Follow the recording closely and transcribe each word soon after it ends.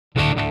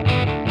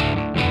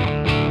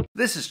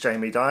This is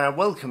Jamie Dyer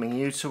welcoming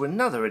you to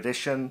another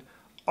edition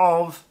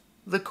of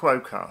the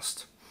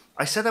Quo-Cast.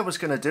 I said I was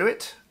going to do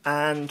it,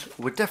 and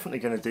we're definitely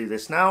going to do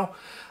this now.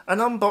 An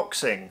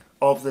unboxing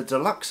of the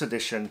deluxe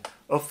edition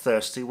of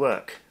Thirsty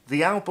Work.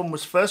 The album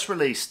was first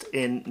released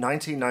in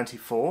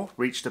 1994,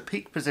 reached a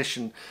peak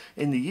position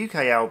in the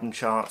UK album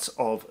charts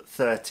of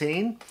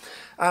 13.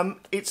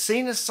 It's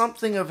seen as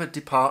something of a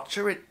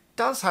departure. It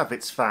does have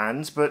its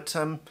fans, but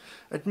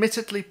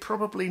admittedly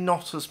probably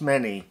not as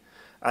many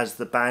as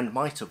the band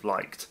might have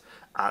liked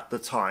at the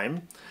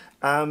time.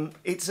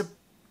 It's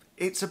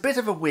a bit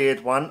of a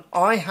weird one.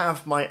 I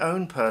have my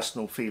own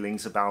personal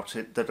feelings about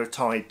it that are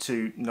tied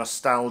to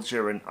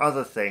nostalgia and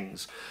other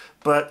things,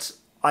 but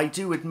I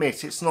do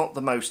admit it's not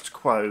the most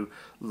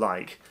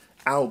Quo-like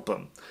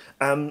album.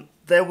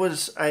 There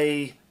was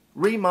a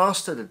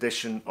remastered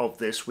edition of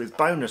this with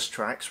bonus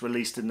tracks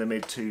released in the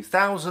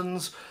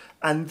mid-2000s,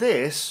 and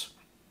this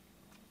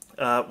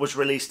was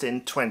released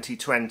in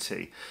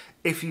 2020.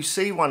 If you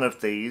see one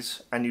of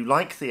these and you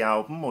like the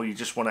album or you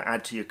just want to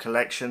add to your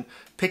collection,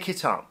 pick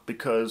it up,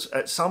 because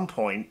at some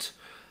point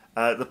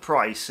the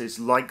price is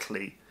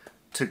likely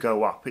to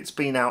go up. It's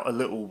been out a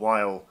little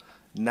while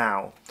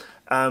now.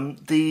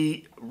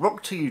 The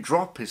Rock Till You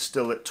Drop is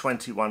still at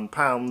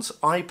 £21.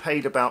 I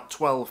paid about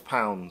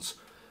 £12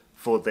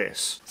 for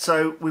this.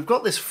 So we've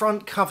got this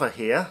front cover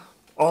here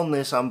on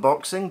this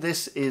unboxing.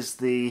 This is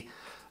the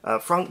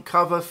front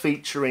cover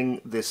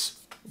featuring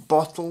this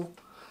bottle.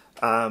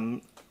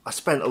 I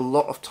spent a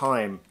lot of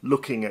time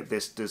looking at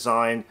this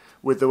design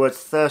with the word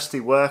Thirsty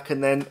Work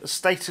and then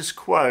Status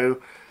Quo,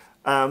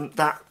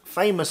 that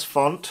famous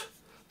font,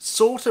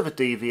 sort of a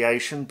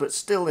deviation but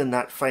still in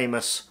that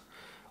famous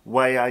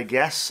way, I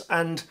guess,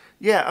 and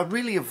yeah, a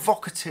really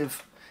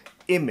evocative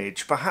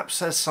image. Perhaps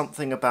says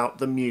something about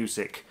the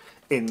music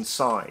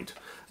inside.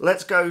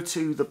 Let's go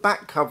to the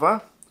back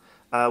cover.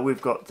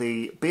 We've got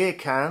the beer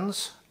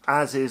cans,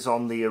 as is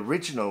on the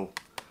original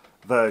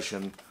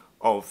version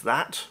of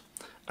that.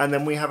 And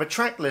then we have a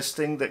track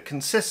listing that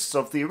consists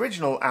of the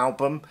original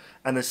album,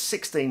 and there's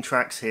 16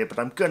 tracks here, but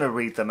I'm going to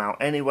read them out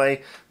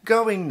anyway.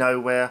 Going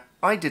Nowhere,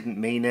 I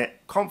Didn't Mean It,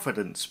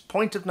 Confidence,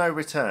 Point of No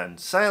Return,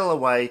 Sail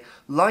Away,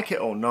 Like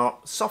It or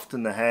Not, Soft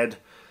in the Head,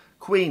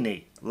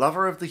 Queenie,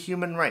 Lover of the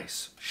Human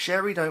Race,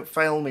 Sherry Don't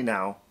Fail Me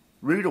Now,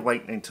 Rude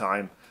Awakening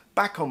Time,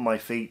 Back on My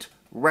Feet,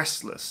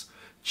 Restless,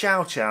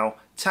 Ciao Ciao,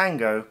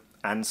 Tango,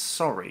 and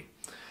Sorry.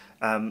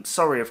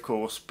 Sorry, of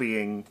course,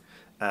 being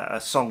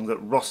a song that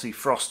Rossi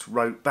Frost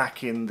wrote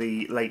back in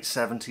the late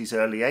 70s,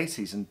 early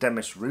 80s, and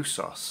Demis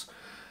Roussos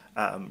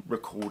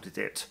recorded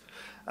it.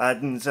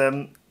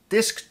 And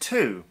disc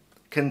 2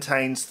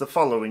 contains the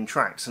following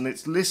tracks, and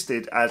it's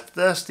listed as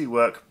Thirsty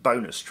Work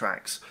bonus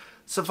tracks.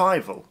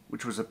 Survival,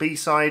 which was a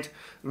B-side.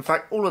 In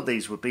fact, all of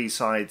these were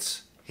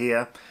B-sides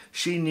here.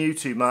 She Knew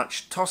Too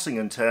Much, Tossing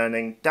and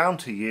Turning, Down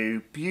to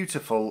You,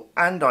 Beautiful,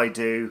 And I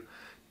Do,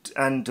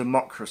 and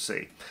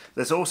Democracy.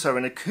 There's also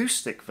an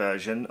acoustic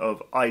version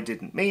of I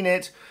Didn't Mean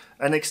It,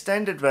 an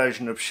extended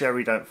version of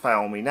Sherry Don't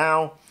Fail Me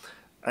Now,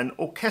 an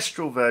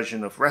orchestral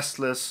version of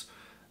Restless,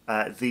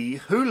 the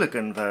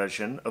hooligan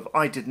version of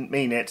I Didn't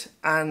Mean It,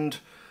 and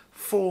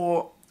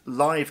 4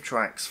 live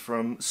tracks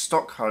from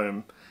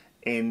Stockholm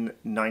in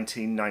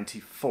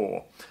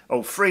 1994.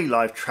 Oh, 3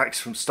 live tracks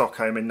from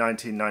Stockholm in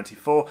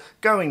 1994.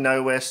 Going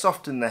Nowhere,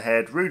 Soft in the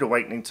Head, Rude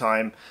Awakening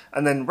Time,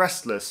 and then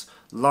Restless,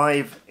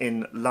 live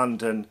in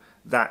London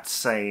that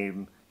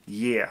same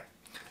year.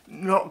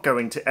 Not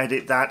going to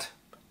edit that.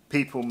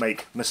 People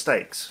make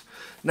mistakes.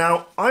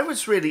 Now, I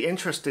was really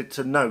interested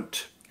to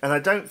note, and I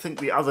don't think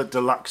the other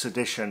deluxe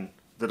edition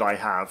that I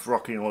have,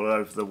 Rocking All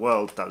Over the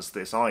World, does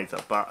this either,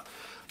 but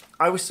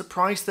I was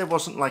surprised there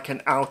wasn't like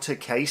an outer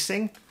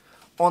casing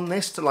on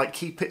this to like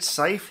keep it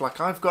safe.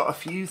 Like, I've got a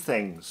few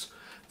things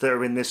that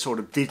are in this sort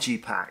of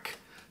digipack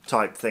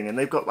type thing, and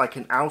they've got like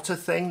an outer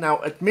thing.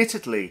 Now,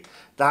 admittedly,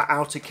 that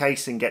outer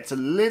casing gets a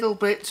little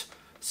bit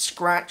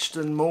scratched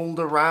and mauled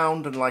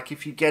around, and like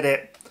if you get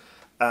it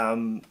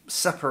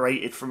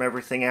separated from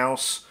everything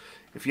else,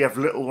 if you have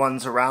little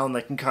ones around,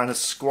 they can kind of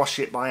squash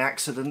it by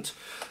accident.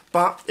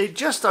 But it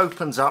just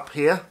opens up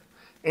here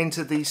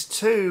into these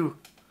 2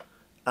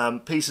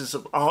 pieces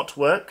of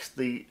artwork.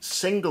 The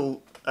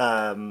single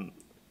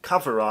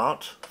cover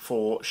art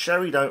for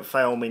Sherry Don't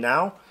Fail Me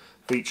Now,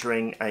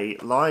 featuring a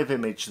live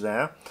image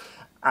there,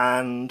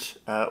 and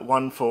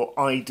one for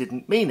I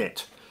Didn't Mean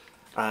It.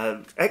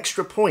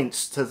 Extra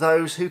points to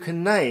those who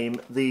can name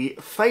the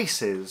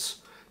faces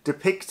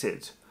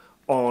depicted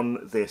on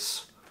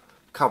this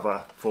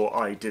cover for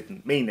I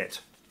Didn't Mean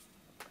It.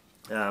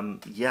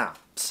 Yeah,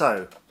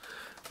 so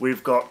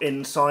we've got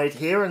inside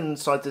here,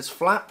 inside this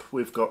flap,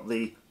 we've got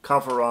the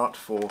cover art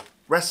for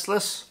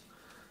Restless,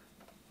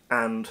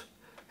 and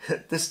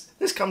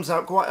this comes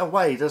out quite a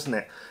way, doesn't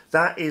it?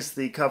 That is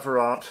the cover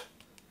art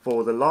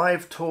for the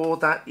live tour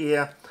that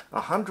year.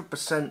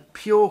 100%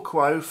 pure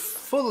Quo,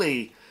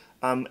 fully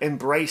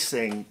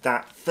embracing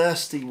that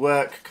Thirsty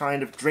Work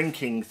kind of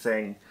drinking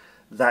thing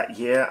that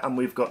year. And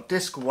we've got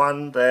disc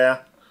 1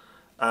 there,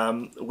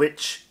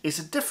 which is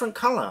a different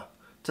colour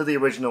to the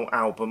original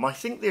album. I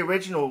think the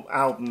original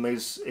album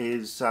is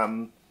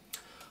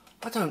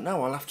I don't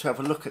know, I'll have to have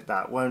a look at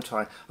that, won't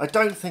I? I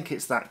don't think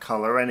it's that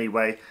colour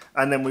anyway.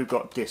 And then we've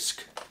got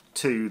disc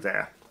 2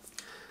 there.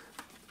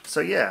 So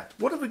yeah,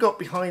 what have we got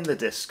behind the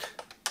disc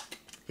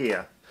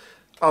here?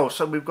 Oh,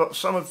 so we've got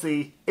some of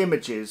the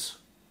images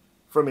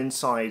from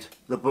inside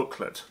the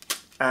booklet.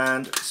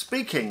 And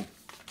speaking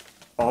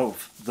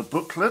of the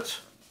booklet,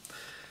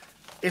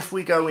 if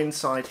we go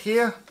inside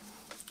here,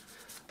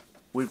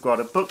 we've got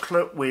a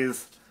booklet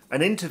with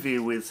an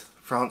interview with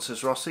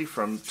Francis Rossi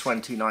from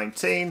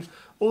 2019,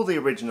 all the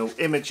original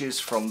images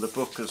from the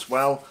book as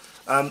well.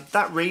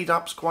 That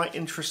read-up's quite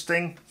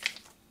interesting.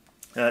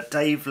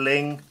 Dave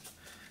Ling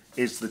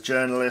is the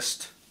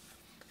journalist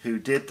who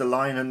did the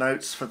liner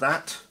notes for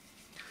that.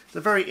 It's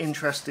a very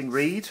interesting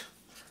read.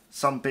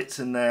 Some bits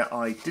in there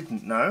I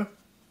didn't know.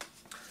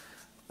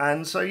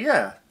 And so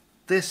yeah,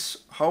 this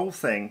whole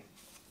thing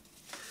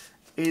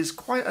is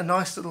quite a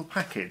nice little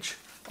package,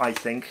 I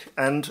think.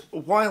 And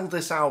while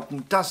this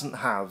album doesn't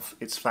have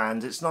its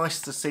fans, it's nice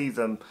to see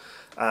them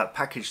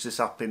package this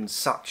up in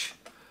such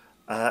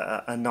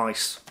a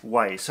nice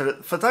way. So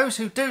that for those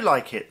who do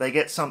like it, they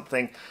get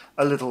something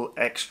a little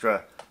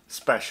extra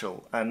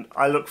special. And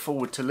I look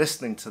forward to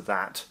listening to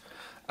that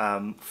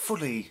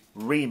fully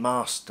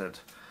remastered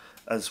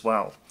as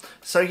well.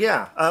 So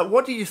yeah,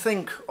 what do you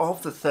think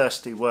of the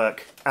Thirsty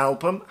Work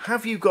album?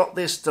 Have you got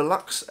this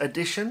deluxe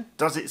edition?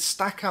 Does it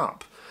stack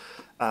up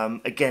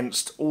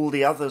against all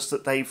the others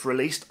that they've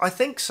released? I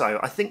think so.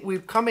 I think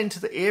we've come into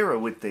the era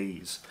with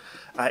these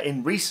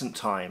in recent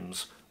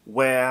times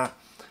where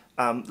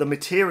the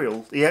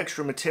material, the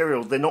extra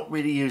material, they're not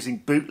really using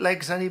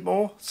bootlegs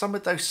anymore. Some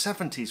of those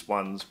 70s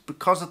ones,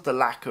 because of the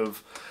lack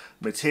of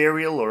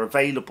material or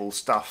available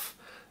stuff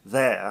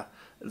there,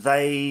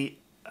 they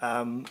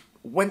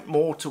went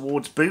more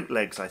towards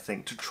bootlegs, I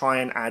think, to try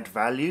and add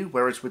value.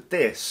 Whereas with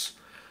this,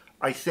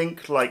 I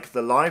think like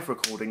the live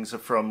recordings are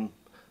from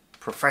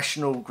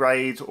professional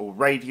grade or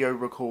radio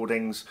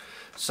recordings,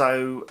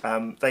 so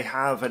they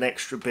have an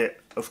extra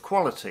bit of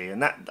quality,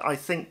 and that, I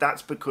think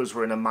that's because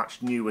we're in a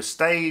much newer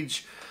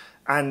stage,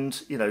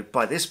 and you know,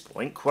 by this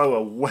point Quo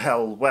are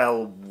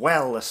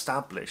well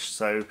established,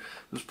 so it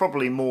was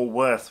probably more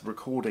worth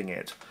recording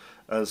it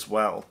as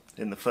well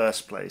in the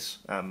first place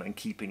and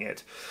keeping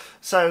it.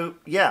 So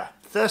yeah,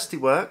 Thirsty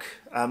Work.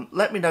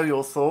 Let me know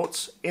your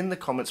thoughts in the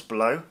comments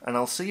below, and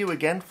I'll see you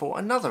again for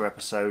another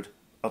episode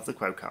of the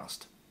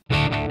Quo-Cast.